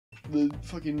The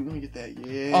fucking, let me get that,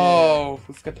 yeah. Oh,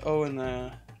 we forgot the O and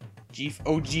the G.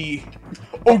 OG.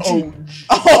 Oh,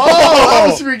 that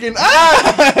was freaking,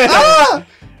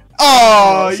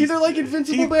 Oh! See, they're like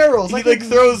invincible barrels. He like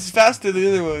throws faster than the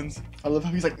other ones. I love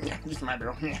how he's like, yeah, he's my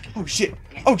barrel. Yeah. Oh shit!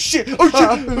 Oh shit! Oh shit!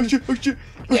 Oh shit! Oh shit!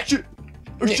 Oh shit!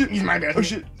 Oh shit! He's my barrel. Oh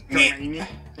shit!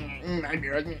 My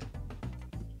barrel.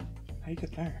 How you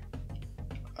get there?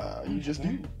 You just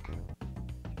do.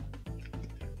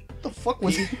 What the fuck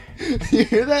was it? You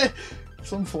hear that?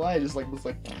 Some fly just like was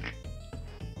like.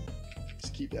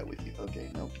 Just keep that with you. Okay,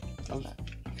 nope. Oh.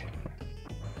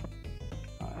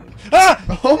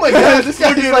 Ah! Oh my god, this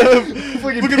guy's like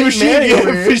fucking look at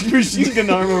machine gun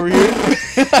arm over here.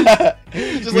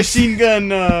 Just machine gun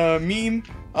meme.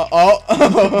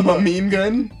 Meme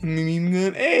gun. Meme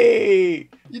gun. Hey!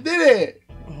 You did it.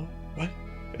 What?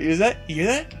 You hear that? You hear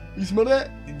that? You smell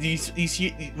that? Do you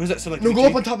see? What does that sound like? No, go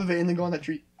up on top of it and then go on that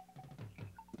tree.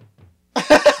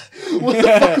 What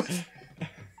the fuck?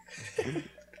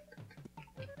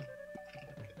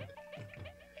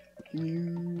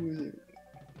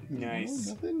 Nice.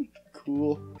 No, nothing?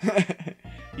 Cool.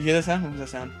 You hear that sound? What was that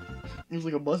sound? It was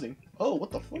like a buzzing. Oh,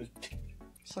 what the fuck?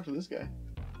 Let's talk to this guy.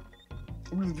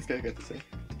 What does this guy got to say?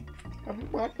 Have you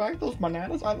brought back those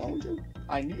bananas I loaned you?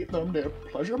 I need them to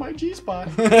pleasure my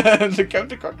G-spot. The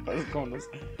Captain Crocodile corners.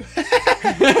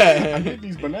 I need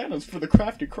these bananas for the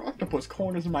crafty croctopus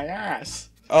corners in my ass.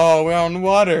 Oh, we're on the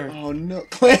water. Oh no,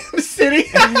 Clam City!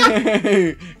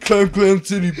 Clam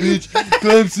City, bitch.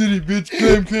 Clam City, bitch.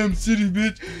 Clam City,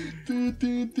 bitch.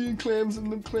 Clams and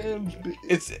them clams,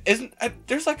 bitch.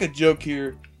 There's like a joke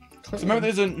here. So remember,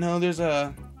 there's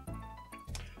a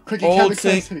Cricket old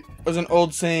Clam saying. There's an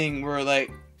old saying where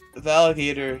like the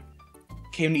alligator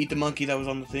came to eat the monkey that was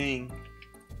on the thing,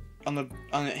 on it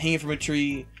hanging from a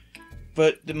tree,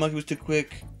 but the monkey was too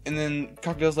quick, and then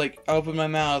crocodile's like, I open my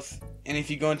mouth. And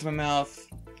if you go into my mouth,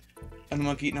 and the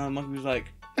monkey was like,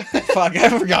 "Fuck, I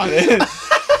forgot it."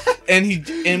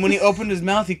 and when he opened his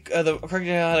mouth, the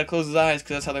crocodile had to close his eyes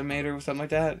because that's how they're made or something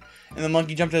like that. And the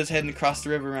monkey jumped at his head and crossed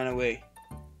the river and ran away.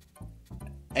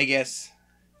 I guess.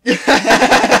 He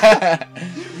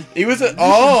was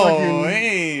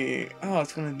hey,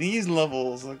 it's one of these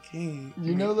levels. Okay.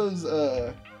 You know those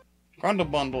Rondo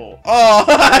bundle. Oh,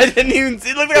 I didn't even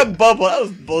see. It looked like a bubble. That was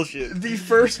bullshit. The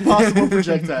first possible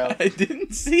projectile. I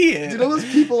didn't see it. Do you know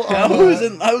those people on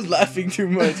I was laughing too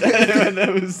much.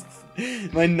 That was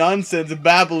my nonsense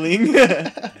babbling.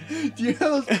 Do you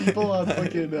know those people on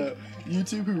fucking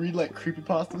YouTube who read like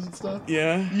creepypastas and stuff?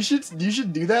 Yeah. You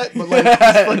should do that, but like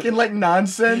fucking like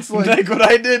nonsense, like what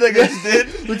I did, I guess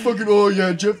did. Like fucking, oh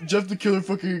yeah, Jeff the killer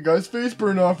fucking got his face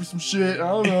burned off or some shit. I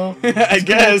don't know. I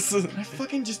guess. I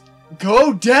fucking just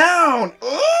go down.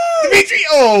 Oh, Dimitri!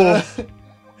 Oh.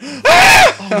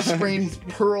 Oh, spraying his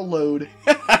pearl load.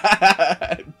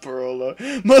 Pearl load.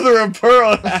 Mother of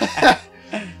pearl.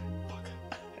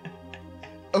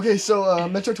 Okay, so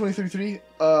Metro 2033,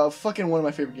 fucking one of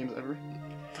my favorite games ever.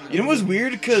 You know what's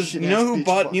weird? Because you know who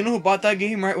bought that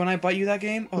game right when I bought you that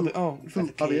game? Oh, who?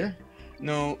 Javier?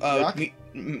 No,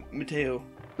 Mateo.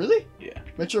 Really? Yeah.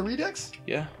 Metro Redux?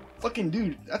 Yeah. Fucking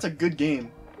dude, that's a good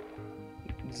game.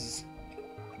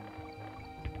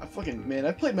 I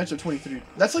played Metro 23.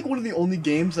 That's like one of the only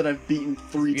games that I've beaten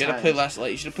 3 times. You gotta play Last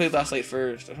Light. You should have played Last Light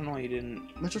first. I don't know why you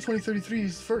didn't. Metro 2033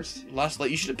 is first. Last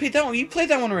Light. You should have played that one. You played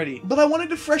that one already. But I wanted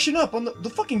to freshen up on the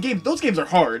fucking game. Those games are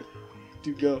hard.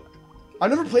 Dude, go. I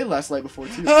never played Last Light before,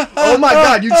 too. Oh my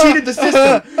god, you cheated the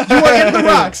system. You went into the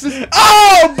rocks.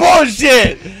 Oh,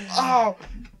 bullshit. Oh.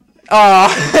 Oh.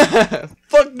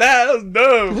 Fuck that. That was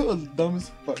dumb. That was dumb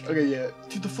as fuck. Okay, yeah.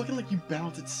 Dude, the fucking, like, you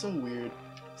balance, it's so weird.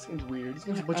 This game's weird. This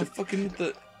game's a bunch of fucking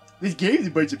This game's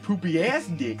a bunch of poopy ass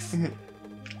dicks.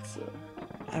 So.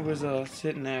 I was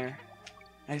sitting there.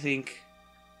 I think.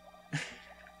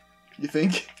 You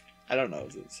think? I don't know. It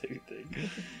was the same thing.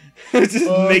 It's just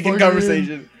making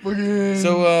conversation.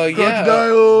 So yeah.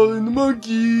 Crocodile and the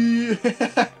monkey.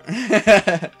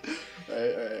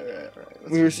 Alright.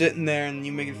 We were sitting there and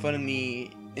you making fun of me,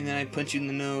 and then I punch you in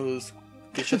the nose.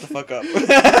 Okay, shut the fuck up.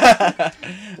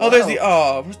 Oh, there's the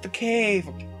where's the K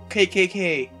for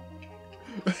KKK?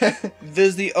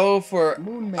 There's the O for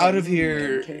out of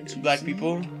here, black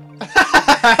people.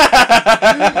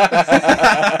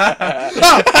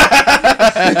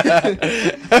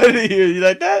 Out of here, you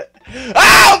like that?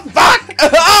 Oh fuck!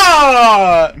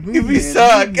 Oh, we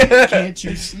suck. Can't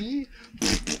you see?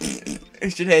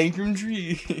 It should hang from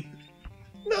tree.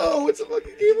 No, it's a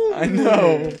fucking game over. I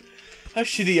know. How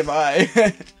shitty am I?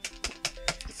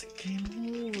 It's a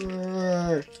game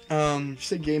over. are.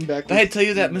 Say game back. Did I tell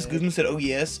you that Miss Guzman said "oh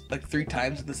yes" like 3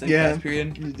 times in the same class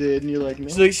period? You did, and you're like, man.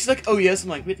 So she's like, "oh yes," I'm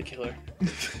like, we had to kill her.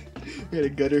 We had a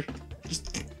gutter.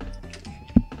 Just.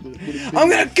 I'm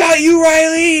gonna gut you,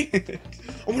 Riley.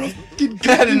 I'm gonna fucking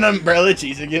had an umbrella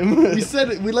chasing him. We said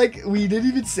it. We didn't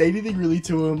even say anything really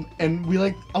to him, and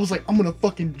I was like, I'm gonna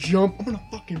fucking jump. I'm gonna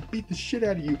fucking beat the shit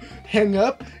out of you. Hang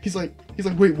up. He's like,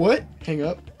 wait, what? Hang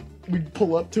up. We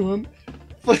pull up to him.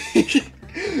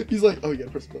 He's like, oh, you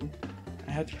gotta press the button.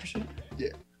 I had to push it? Yeah.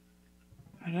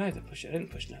 How did I have to push it? I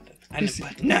didn't push nothing. I didn't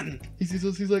push nothing. He sees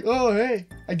us, he's like, oh, hey.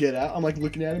 I get out. I'm like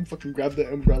looking at him, fucking grab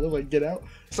the umbrella, like, get out.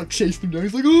 It's like chasing him down.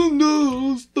 He's like, oh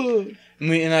no, stop.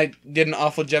 And I did an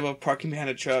awful job of parking behind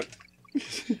a truck.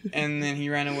 And then he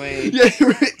ran away. Yeah,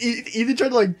 Ethan tried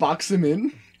to like box him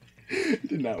in. It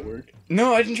did not work.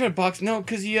 No, I didn't try to box. No,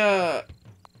 because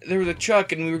there was a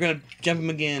truck and we were going to jump him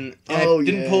again. And I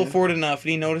didn't pull forward enough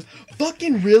and he noticed.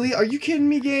 Fucking really? Are you kidding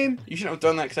me, game? You shouldn't have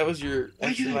done that because that was your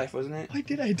extra life, wasn't it? Why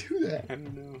did I do that? I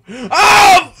don't know.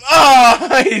 Oh! Oh!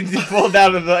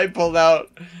 I pulled out.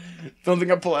 Don't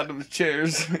think I pulled out of the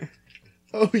chairs.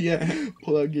 Oh yeah.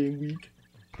 Pull out game week.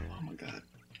 Oh my god.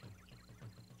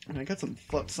 And I got some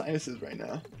fucked sinuses right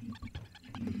now.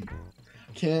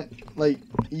 Can't, like,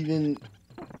 even,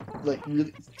 like,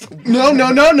 really... No!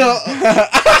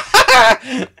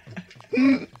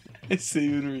 It's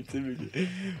saving certificate.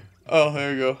 Oh,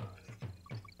 there we go.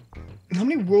 How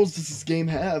many worlds does this game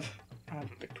have?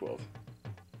 Like 12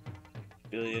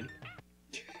 billion.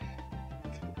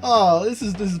 Oh, this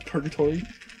is Purgatory.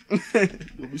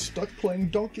 You'll be stuck playing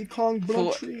Donkey Kong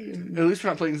Country. At least we're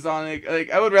not playing Sonic. Like,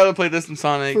 I would rather play this than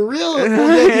Sonic. For real?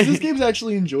 Well, yeah, 'cause this game's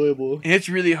actually enjoyable. And it's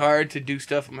really hard to do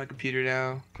stuff on my computer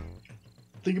now.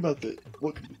 Think about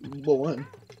what one?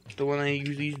 The one I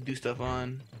usually do stuff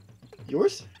on.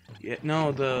 Yours? Yeah,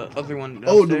 no, the other one.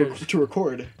 Oh, to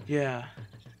record. Yeah.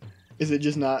 Is it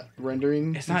just not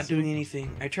rendering? It's not doing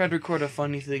anything. I tried to record a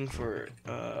funny thing for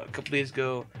a couple days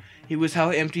ago. It was how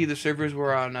empty the servers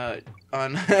were on AW.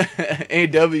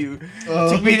 It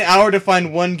took me an hour to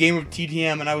find one game of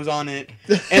TTM, and I was on it.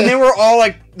 And they were all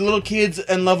like little kids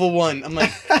and level 1. I'm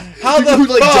like, how the fuck?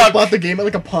 Like just bought the game at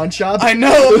like a pawn shop. I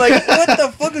know. I'm like, what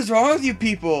the fuck is wrong with you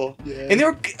people? Yeah. And they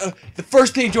were the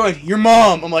first thing joined. Your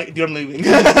mom. I'm like, dude, I'm leaving.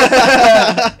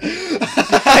 I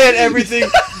had everything.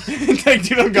 Like,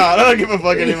 dude, I'm gone. I don't give a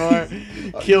fuck anymore.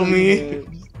 Kill me.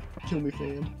 Kill me,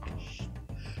 fam.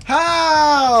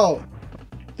 How?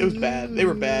 It was bad. They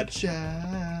were bad.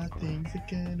 Child, things are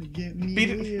gonna get me. Beat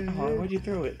it. Oh, why'd you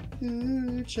throw it?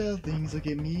 Child, things will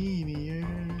get me.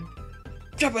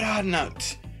 Drop it out and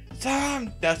out.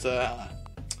 That's a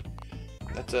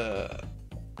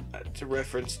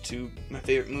reference to my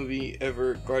favorite movie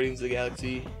ever, Guardians of the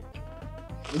Galaxy.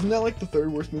 Isn't that like the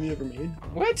 3rd worst movie ever made?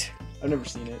 What? I've never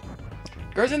seen it.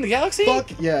 Guardians of the Galaxy? Fuck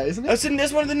yeah, isn't it?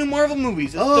 That's one of the new Marvel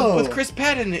movies. It's with Chris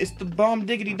Patton. It's the bomb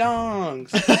diggity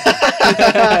dongs.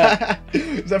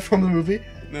 Is that from the movie?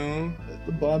 No.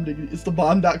 The bomb diggity. It's the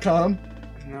bomb.com.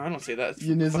 No, I don't say that. It's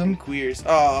Unism. fucking queers.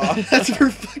 Oh. That's for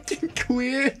fucking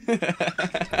queer.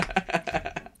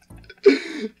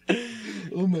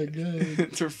 Oh my god.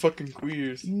 It's for fucking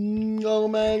queers. Oh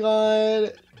my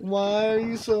god. Why are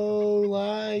you so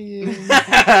lying?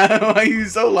 Why are you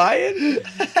so lying?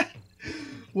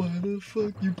 Why the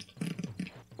fuck you...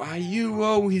 Why you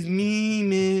always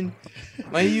memeing?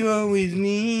 Why you always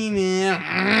memeing?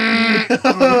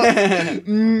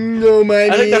 No, my I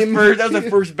think name. that was the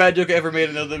first bad joke I ever made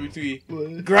in LWT.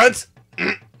 What? Grunts? What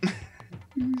are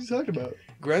you talking about?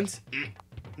 Grunts?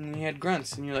 And we had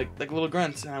grunts, and you're like little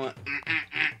grunts, and I went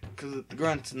because of the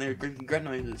grunts, and they were grunt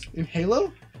noises. In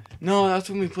Halo? No, that's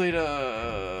when we played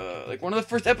like one of the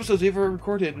first episodes we ever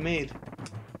recorded and made.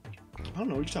 I don't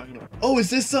know what you're talking about. Oh, is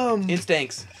this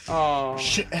Instanks. Oh.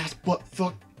 Shit, ass, butt,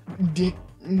 fuck, dick,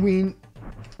 ween.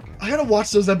 I gotta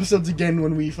watch those episodes again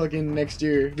when we fucking next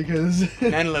year because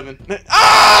 9/11.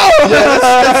 Oh! Yeah,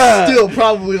 that's still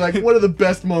probably like one of the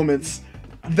best moments.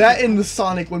 That and the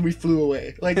Sonic when we flew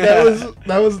away. Like those are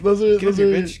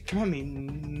Bitch. Come on, me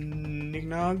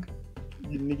nignog.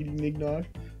 You niggity nignog.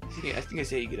 Yeah, I think I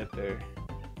say you get up there.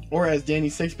 Or as Danny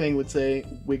Sixbang would say,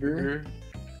 wigger.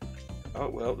 Oh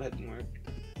well, that didn't work.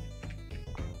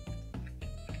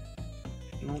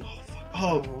 No.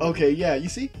 Oh, okay, yeah, you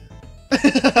see?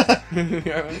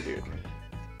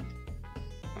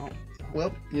 Oh.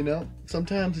 Well, you know,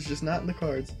 sometimes it's just not in the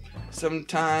cards.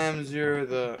 Sometimes you're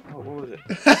the... Oh, what was it?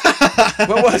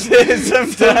 What was it?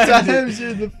 Sometimes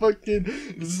you're the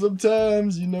fucking...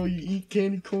 Sometimes, you know, you eat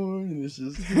candy corn and it's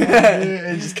just... and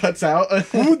it just cuts out.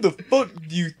 Who the fuck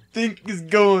do you think is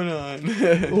going on?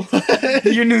 What?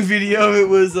 Your new video, it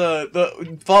was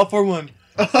the Fallout 4 one.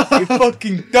 You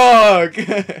fucking dog!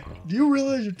 Do you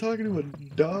realize you're talking to a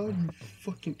dog? You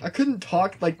fucking... I couldn't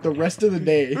talk like the rest of the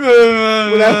day.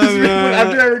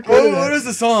 After I recorded what is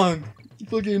the song?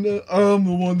 Fucking, I'm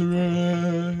the one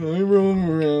I roam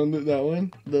around. That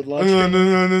one? The launch pad.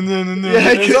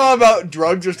 Yeah, it's all about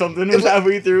drugs or something. It was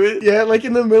halfway through it. Yeah, like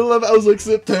in the middle of it, I was like,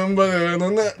 September.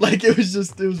 Like, it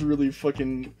was really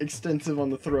fucking extensive on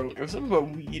the throat. There was something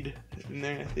about weed in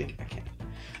there, I think. I can't.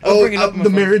 Oh, the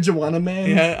marijuana man?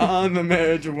 Yeah, I'm the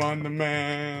marijuana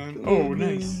man. Oh,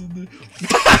 nice.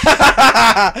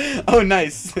 Oh,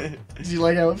 nice. Do you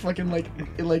like how it fucking, like,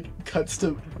 it cuts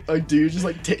to a dude just,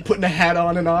 like, putting a hat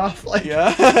on and off? Like,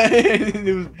 yeah, and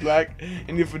it was black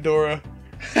and the fedora.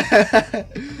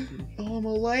 Oh, I'm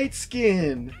a light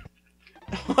skin.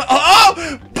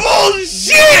 Oh,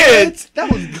 bullshit!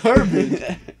 That was garbage.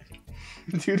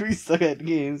 Dude, we suck at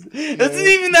games. Yeah. That's not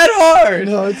even that hard.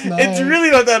 No, it's not. It's really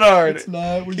not that hard. It's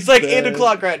not. It's like 8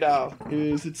 o'clock right now. It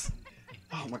is. It's.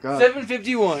 Oh my god.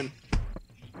 7:51.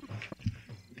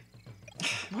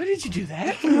 Why did you do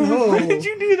that? No. Why did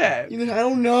you do that? I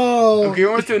don't know. Okay,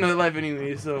 we're on to another life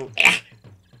anyway, so.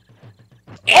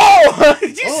 Oh!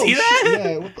 Did you see that?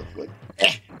 Yeah, what the fuck?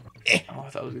 Oh, I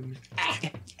thought it was gonna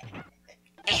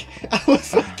I was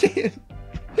fucking.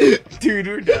 Dude,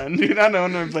 we're done. Dude, I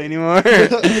don't want to play anymore.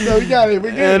 No, we got it.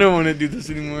 We're good. I don't want to do this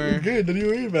anymore. You're good. Don't even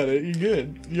worry about it. You're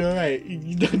good. You're alright.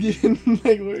 You don't even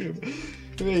like worry about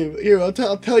it. Here, I'll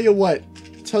tell you what.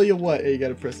 Tell you what. Hey, you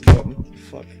gotta press the button.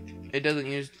 Fuck. It doesn't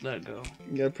use let it go.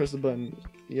 You gotta press the button.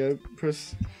 You gotta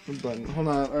press the button. Hold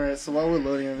on. Alright, so while we're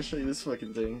loading, I'm gonna show you this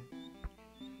fucking thing.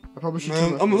 I probably should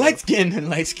turn my I'm a phone light off. skin and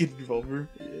light skin revolver.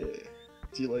 Yeah.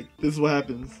 Do you like this is what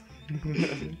happens.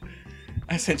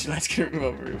 I sent you light skin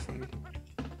revolver. It was funny.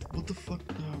 What the fuck?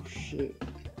 Oh shit.